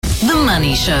The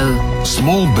Money Show.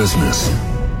 Small business.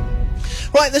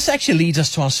 Right, this actually leads us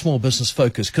to our small business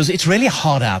focus because it's really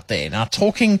hard out there. Now,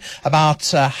 talking about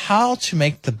how to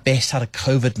make the best out of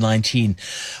COVID-19,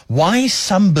 why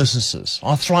some businesses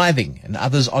are thriving and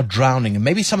others are drowning, and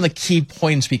maybe some of the key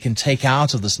points we can take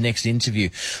out of this next interview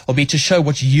will be to show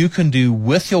what you can do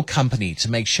with your company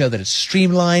to make sure that it's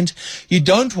streamlined. You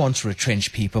don't want to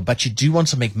retrench people, but you do want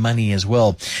to make money as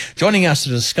well. Joining us to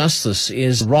discuss this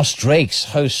is Ross Drakes,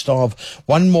 host of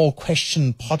One More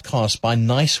Question podcast by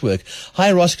Nicework.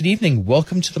 Hi, Ross. Good evening.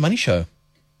 Welcome to The Money Show.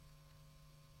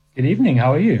 Good evening.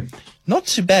 How are you? Not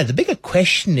too bad. The bigger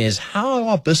question is, how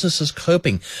are businesses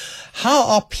coping? How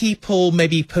are people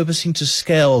maybe purposing to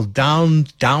scale down,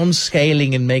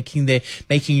 downscaling and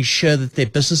making sure that their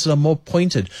businesses are more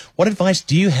pointed? What advice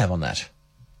do you have on that?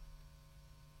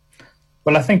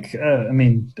 Well, I think,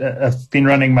 I've been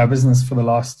running my business for the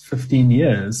last 15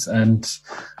 years, and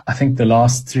I think the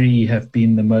last 3 have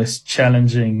been the most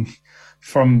challenging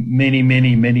from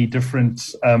many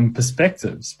different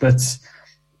perspectives. But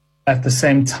at the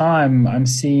same time, I'm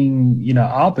seeing,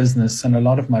 our business and a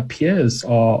lot of my peers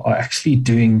are actually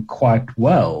doing quite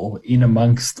well in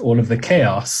amongst all of the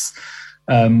chaos,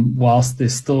 whilst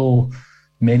there's still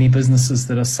many businesses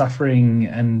that are suffering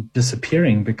and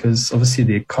disappearing because obviously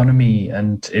the economy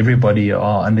and everybody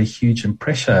are under huge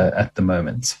pressure at the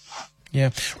moment.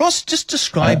 Yeah. Ross, just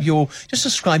describe your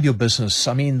business.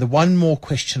 I mean, the One More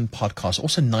Question podcast,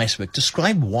 also Nicework.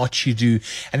 Describe what you do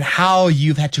and how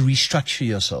you've had to restructure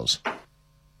yourselves.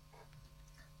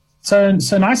 So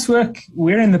Nicework,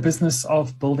 we're in the business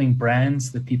of building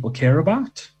brands that people care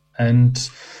about. And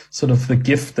sort of the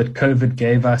gift that COVID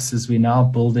gave us is we're now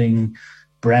building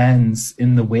brands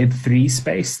in the Web3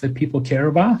 space that people care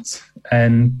about.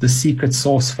 And the secret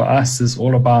sauce for us is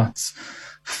all about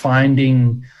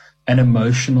finding an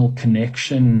emotional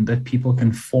connection that people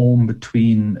can form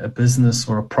between a business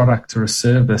or a product or a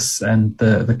service and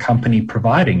the company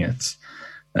providing it.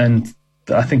 And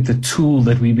I think the tool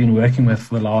that we've been working with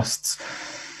for the last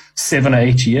 7 or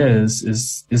 8 years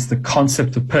is the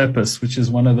concept of purpose, which is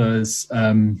one of those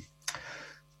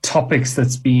topics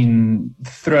that's been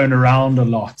thrown around a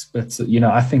lot. But,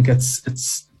 I think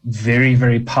it's very,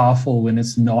 very powerful when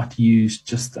it's not used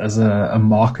just as a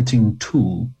marketing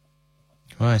tool.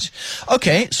 Right.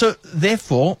 Okay. So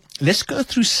therefore, let's go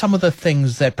through some of the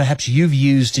things that perhaps you've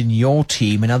used in your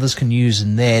team and others can use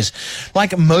in theirs,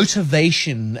 like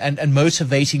motivation and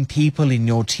motivating people in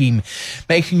your team,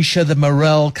 making sure the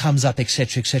morale comes up,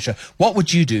 etc., etc. What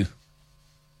would you do?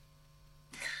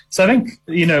 So I think,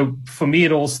 for me,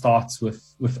 it all starts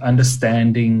with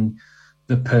understanding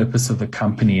the purpose of the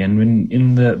company. And when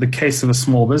in the case of a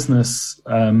small business,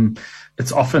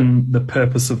 it's often the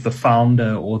purpose of the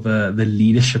founder or the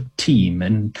leadership team,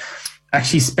 and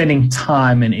actually spending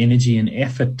time and energy and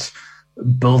effort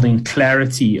building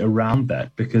clarity around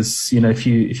that. Because, if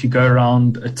you go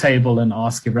around a table and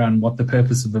ask everyone what the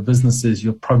purpose of a business is,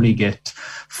 you'll probably get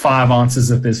 5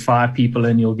 answers if there's 5 people,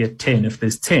 and you'll get 10 if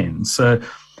there's 10. So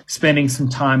spending some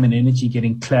time and energy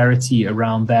getting clarity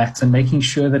around that and making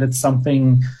sure that it's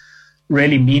something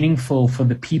really meaningful for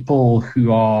the people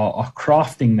who are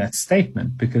crafting that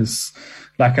statement. Because,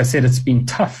 like I said, it's been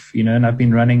tough, and I've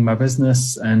been running my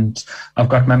business and I've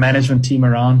got my management team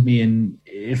around me. And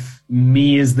if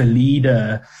me as the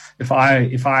leader, if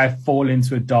I fall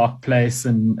into a dark place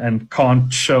and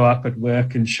can't show up at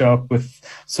work and show up with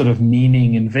sort of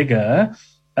meaning and vigor,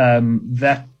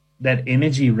 that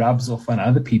energy rubs off on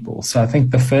other people. So I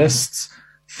think the first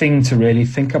thing to really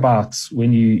think about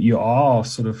when you are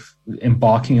sort of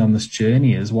embarking on this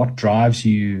journey is what drives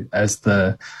you as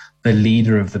the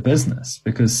leader of the business.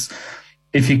 Because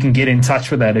if you can get in touch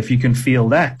with that, if you can feel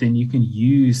that, then you can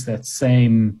use that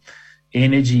same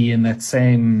energy and that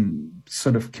same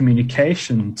sort of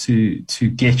communication to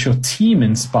get your team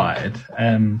inspired.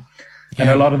 And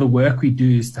a lot of the work we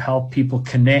do is to help people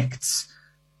connect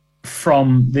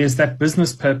there's that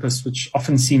business purpose, which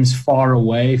often seems far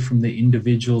away from the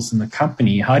individuals in the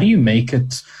company. How do you make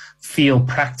it feel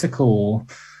practical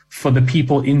for the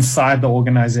people inside the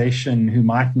organization who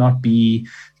might not be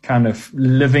kind of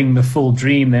living the full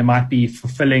dream? They might be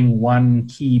fulfilling one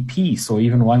key piece or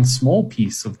even one small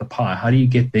piece of the pie. How do you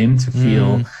get them to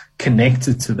feel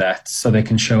connected to that so they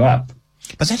can show up?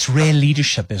 But that's rare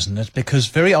leadership, isn't it? Because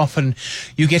very often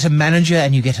you get a manager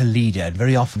and you get a leader, and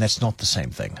very often that's not the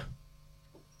same thing.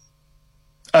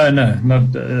 No,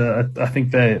 not. I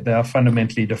think they are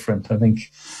fundamentally different. I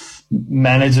think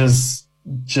managers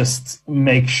just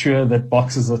make sure that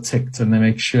boxes are ticked and they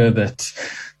make sure that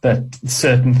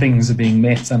certain things are being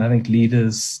met. And I think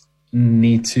leaders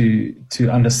need to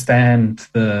understand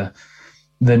the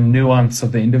the nuance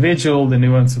of the individual, the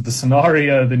nuance of the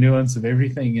scenario, the nuance of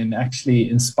everything, and actually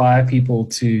inspire people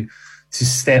to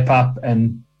step up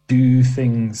and do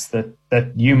things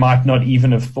that you might not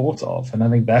even have thought of. And I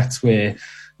think that's where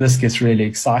this gets really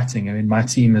exciting. I mean, my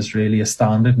team has really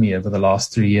astounded me over the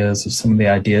last 3 years of some of the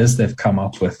ideas they've come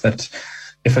up with that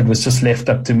if it was just left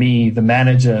up to me, the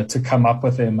manager, to come up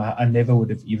with them, I never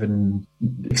would have even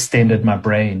extended my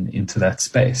brain into that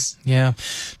space. Yeah.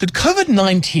 Did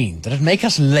COVID-19, did it make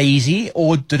us lazy,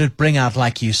 or did it bring out,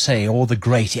 like you say, all the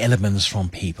great elements from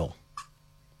people?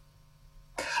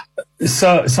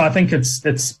 So I think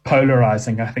it's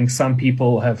polarizing. I think some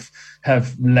people have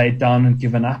laid down and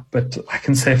given up, but I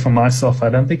can say for myself, I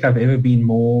don't think I've ever been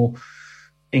more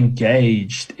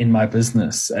engaged in my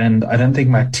business, and I don't think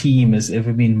my team has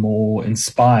ever been more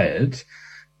inspired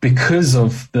because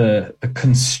of the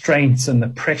constraints and the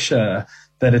pressure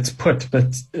that it's put.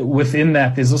 But within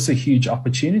that, there's also huge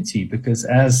opportunity, because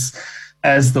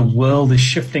as the world is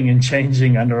shifting and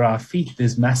changing under our feet,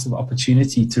 there's massive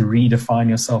opportunity to redefine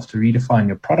yourself, to redefine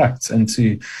your products, and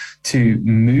to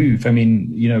move. I mean,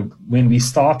 you know, when we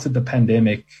started the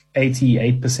pandemic,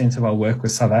 88% of our work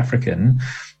was South African,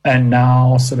 and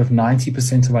now sort of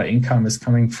 90% of our income is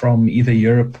coming from either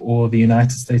Europe or the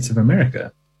United States of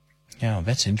America. Yeah,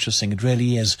 that's interesting. It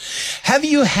really is. Have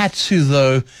you had to,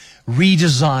 though,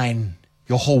 redesign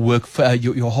your whole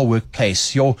your whole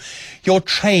workplace, your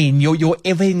train, your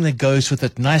everything that goes with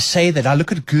it? And I say that I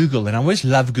look at Google, and I always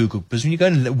love Google, because when you go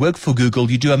and work for Google,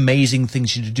 you do amazing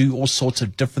things. You do all sorts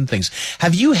of different things.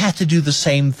 Have you had to do the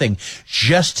same thing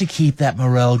just to keep that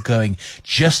morale going,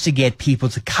 just to get people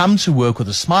to come to work with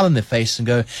a smile on their face and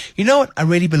go, you know what, I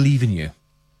really believe in you?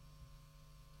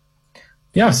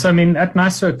 Yeah, so I mean, at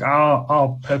NiceWork,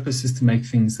 our purpose is to make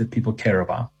things that people care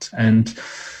about. And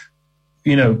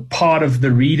you know, part of the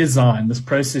redesign, this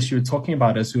process you were talking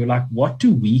about, is we were like, what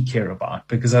do we care about?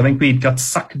 Because I think we got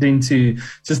sucked into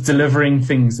just delivering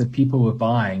things that people were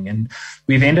buying. And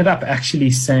we've ended up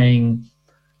actually saying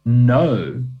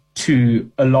no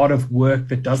to a lot of work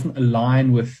that doesn't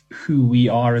align with who we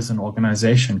are as an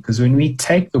organization. Because when we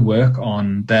take the work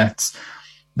on that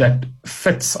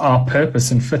fits our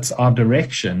purpose and fits our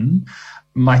direction,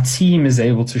 my team is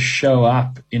able to show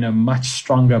up in a much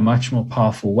stronger, much more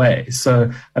powerful way. So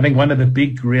I think one of the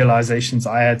big realizations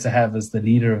I had to have as the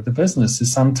leader of the business is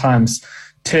sometimes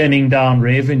turning down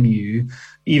revenue,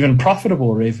 even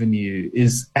profitable revenue,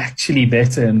 is actually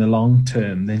better in the long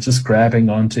term than just grabbing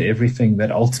onto everything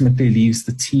that ultimately leaves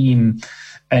the team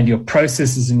and your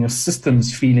processes and your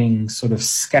systems feeling sort of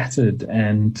scattered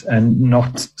and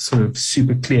not sort of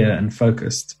super clear and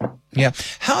focused. Yeah.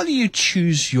 How do you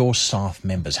choose your staff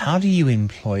members? How do you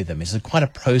employ them? Is it quite a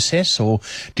process, or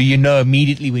do you know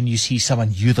immediately when you see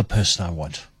someone, you're the person I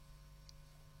want?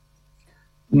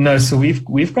 No, so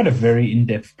we've got a very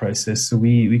in-depth process. So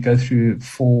we go through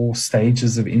 4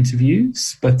 stages of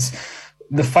interviews, but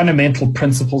the fundamental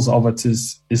principles of it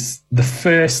is the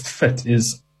first fit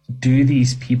is, do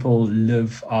these people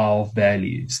live our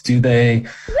values?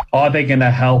 Are they going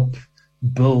to help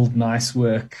build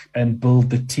NiceWork and build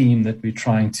the team that we're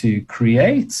trying to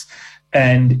create?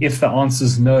 And if the answer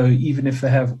is no, even if they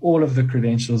have all of the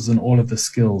credentials and all of the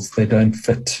skills, they don't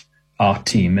fit our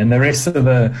team. And the rest of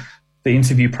the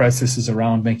interview process is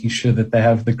around making sure that they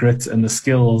have the grit and the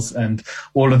skills and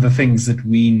all of the things that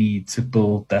we need to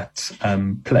build that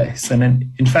place.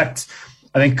 And in fact,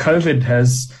 I think COVID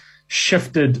has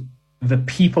shifted the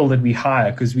people that we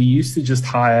hire, because we used to just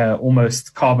hire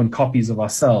almost carbon copies of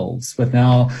ourselves. But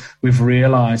now we've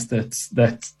realized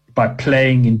that by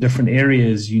playing in different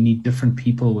areas, you need different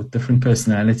people with different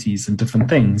personalities and different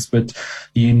things. But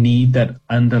you need that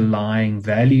underlying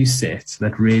value set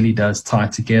that really does tie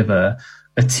together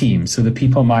a team. So the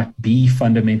people might be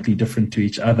fundamentally different to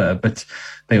each other, but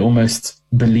they almost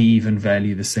believe and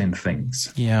value the same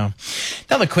things. Yeah.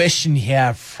 Another question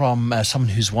here from someone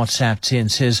who's WhatsApped in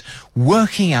says,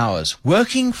 working hours,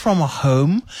 working from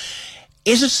home,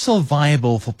 is it still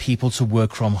viable for people to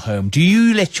work from home? Do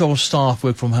you let your staff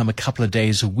work from home a couple of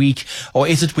days a week, or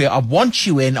is it where I want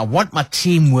you in, I want my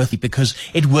team with you because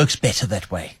it works better that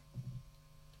way?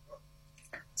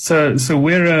 So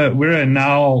we're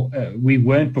now, we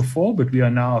weren't before, but we are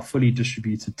now a fully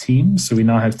distributed team. So we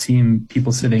now have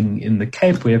people sitting in the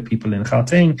Cape, we have people in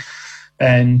Gauteng.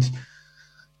 And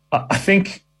I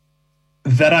think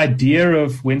that idea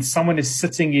of when someone is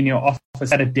sitting in your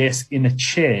office at a desk in a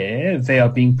chair, they are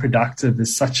being productive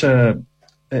is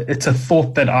it's a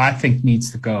thought that I think needs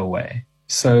to go away.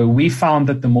 So we found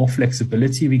that the more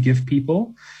flexibility we give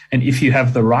people, and if you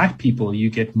have the right people, you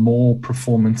get more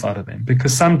performance out of them.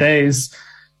 Because some days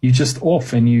you're just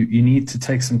off and you need to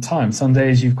take some time. Some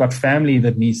days you've got family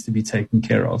that needs to be taken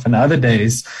care of. And other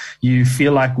days you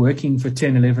feel like working for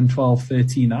 10, 11, 12,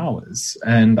 13 hours.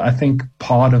 And I think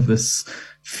part of this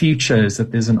future is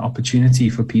that there's an opportunity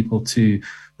for people to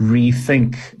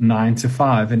rethink 9 to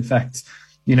 5. In fact,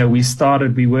 we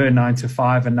were 9 to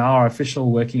 5, and now our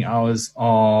official working hours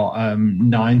are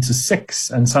 9 to 6.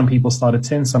 And some people start at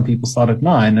 10, some people start at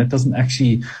 9. It doesn't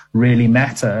actually really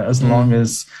matter as long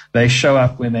as they show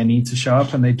up when they need to show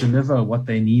up and they deliver what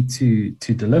they need to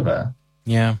deliver.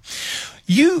 Yeah.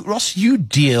 Ross, you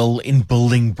deal in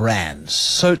building brands.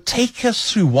 So take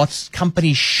us through what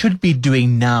companies should be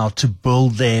doing now to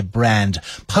build their brand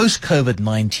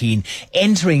post-COVID-19,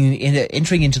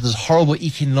 entering into this horrible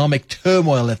economic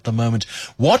turmoil at the moment.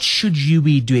 What should you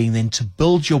be doing then to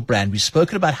build your brand? We've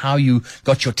spoken about how you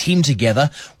got your team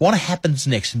together. What happens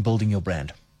next in building your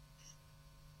brand?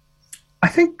 I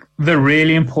think the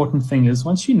really important thing is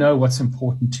once you know what's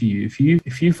important to you,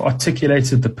 if you've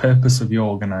articulated the purpose of your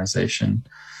organization,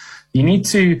 you need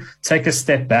to take a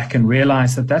step back and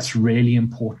realize that that's really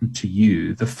important to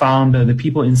you, the founder, the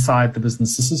people inside the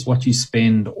business. This is what you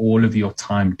spend all of your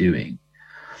time doing.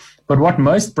 But what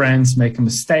most brands make a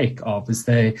mistake of is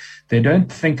they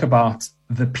don't think about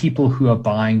the people who are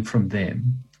buying from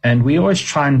them. And we always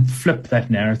try and flip that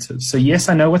narrative. So yes,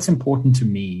 I know what's important to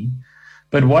me,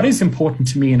 but what is important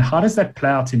to me and how does that play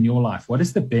out in your life? What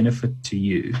is the benefit to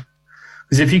you?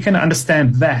 Because if you can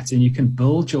understand that and you can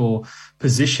build your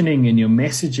positioning and your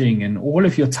messaging and all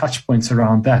of your touch points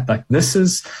around that, like this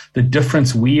is the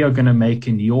difference we are going to make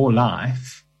in your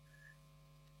life.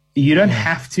 You don't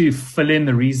have to fill in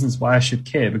the reasons why I should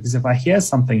care, because if I hear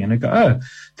something and I go, oh,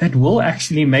 that will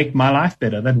actually make my life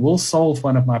better, that will solve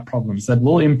one of my problems, that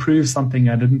will improve something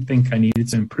I didn't think I needed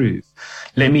to improve,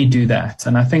 let me do that.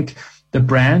 And I think the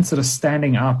brands that are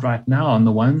standing out right now and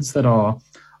the ones that are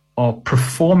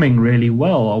performing really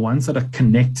well are ones that are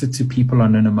connected to people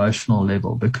on an emotional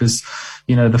level, because,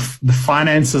 the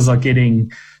finances are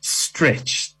getting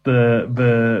stretched.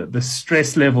 The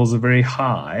stress levels are very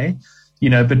high,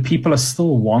 but people are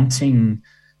still wanting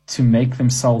to make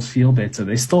themselves feel better.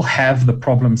 They still have the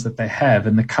problems that they have,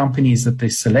 and the companies that they're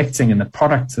selecting and the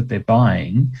products that they're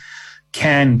buying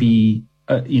can be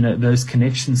those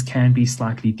connections can be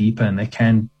slightly deeper and they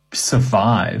can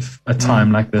survive a time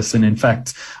like this. And in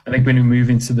fact, I think when we move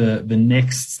into the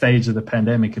next stage of the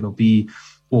pandemic, it'll be,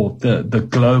 or the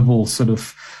global sort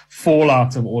of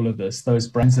fallout of all of this, those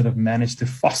brands that have managed to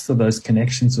foster those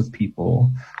connections with people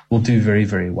will do very,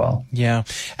 very well. Yeah.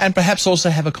 And perhaps also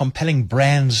have a compelling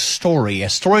brand story, a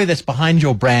story that's behind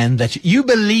your brand that you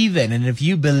believe in. And if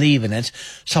you believe in it,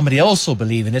 somebody else will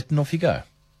believe in it, and off you go.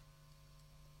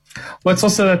 Well, it's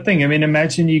also that thing. I mean,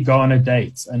 imagine you go on a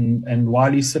date and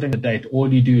while you're sitting on a date,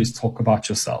 all you do is talk about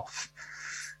yourself.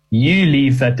 You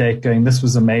leave that date going, this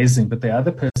was amazing. But the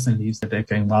other person leaves the date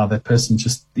going, wow, that person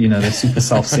just, they're super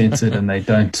self-centered and they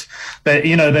don't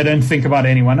think about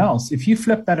anyone else. If you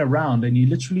flip that around and you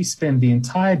literally spend the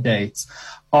entire date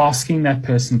asking that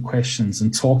person questions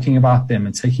and talking about them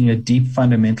and taking a deep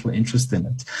fundamental interest in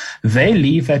it, they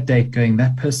leave that date going,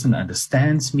 that person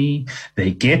understands me,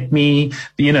 they get me,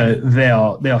 they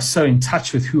are so in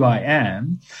touch with who I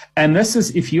am. And this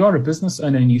is, if you are a business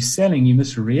owner and you're selling, you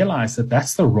must realize that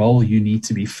that's the role you need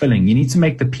to be filling. You need to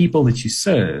make the people that you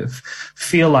serve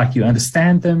feel like you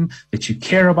understand them, that you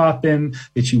care about them,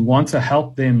 that you want to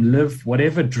help them live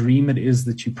whatever dream it is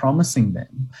that you're promising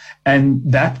them. And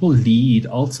that will lead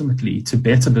ultimately to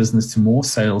better business, to more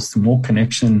sales, to more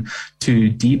connection, to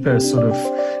deeper sort of,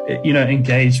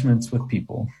 engagements with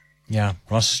people. Yeah,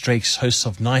 Ross Drakes, host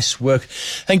of Nice Work.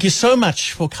 Thank you so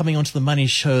much for coming onto the Money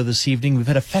Show this evening. We've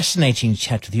had a fascinating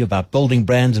chat with you about building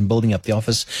brands and building up the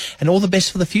office, and all the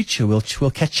best for the future. We'll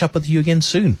catch up with you again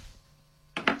soon.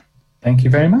 Thank you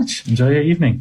very much. Enjoy your evening.